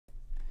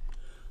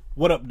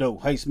What up, though?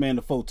 Heist Man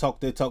the Foe,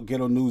 talk that talk,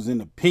 ghetto news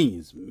and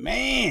opinions.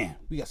 Man,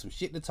 we got some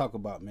shit to talk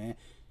about, man.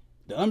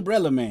 The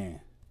Umbrella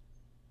Man.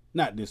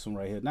 Not this one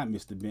right here, not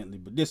Mr. Bentley,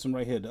 but this one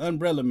right here. The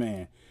Umbrella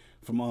Man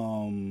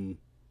from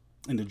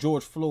in the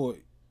George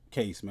Floyd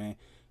case, man.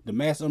 The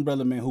masked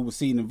Umbrella Man who was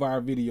seen in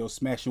viral videos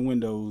smashing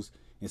windows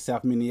in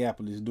South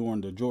Minneapolis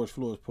during the George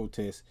Floyd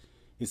protest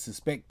is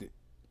suspected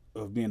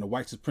of being a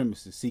white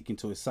supremacist seeking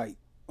to incite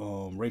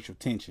racial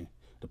tension,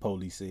 the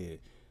police said.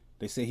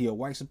 They say he a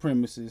white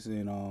supremacist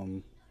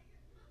and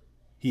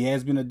he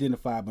has been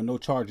identified, but no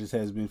charges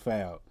has been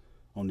filed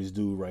on this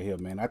dude right here,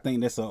 man. I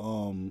think that's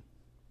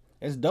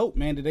that's dope,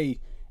 man, that they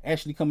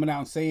actually coming out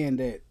and saying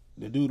that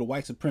the dude a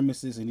white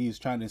supremacist and he's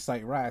trying to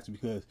incite riots,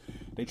 because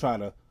they try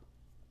to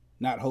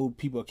not hold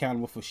people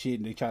accountable for shit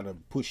and they try to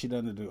push it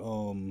under the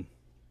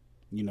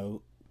you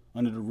know,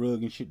 under the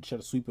rug and shit, try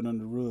to sweep it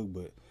under the rug.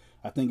 But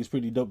I think it's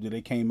pretty dope that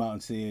they came out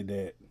and said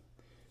that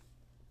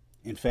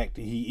in fact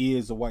he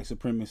is a white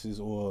supremacist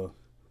or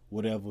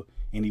whatever,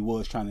 and he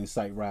was trying to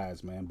incite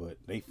riots, man. But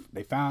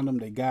they found him,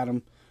 they got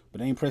him,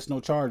 but they ain't pressed no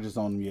charges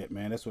on him yet,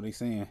 man. That's what they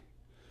saying.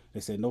 They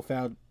said no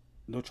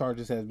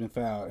charges has been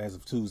filed as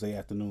of Tuesday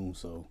afternoon.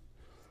 So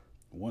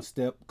one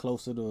step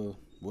closer to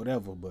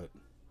whatever, but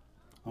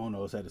I don't know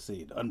what's how to say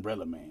it. The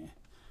Umbrella Man.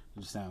 It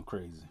just sounds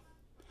crazy.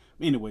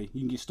 Anyway, you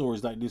can get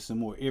stories like this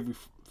and more every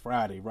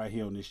Friday right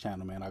here on this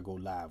channel, man. I go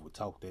live with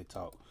Talk That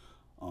Talk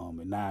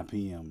at 9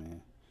 p.m.,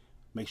 man.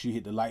 Make sure you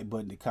hit the like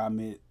button, to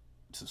comment,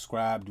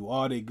 subscribe, do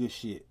all that good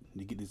shit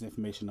to get this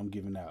information I'm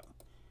giving out.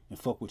 And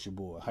fuck with your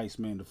boy, Heist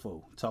Man the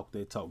Foe. Talk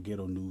That Talk,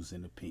 ghetto news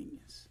and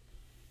opinions.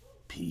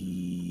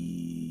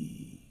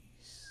 Peace.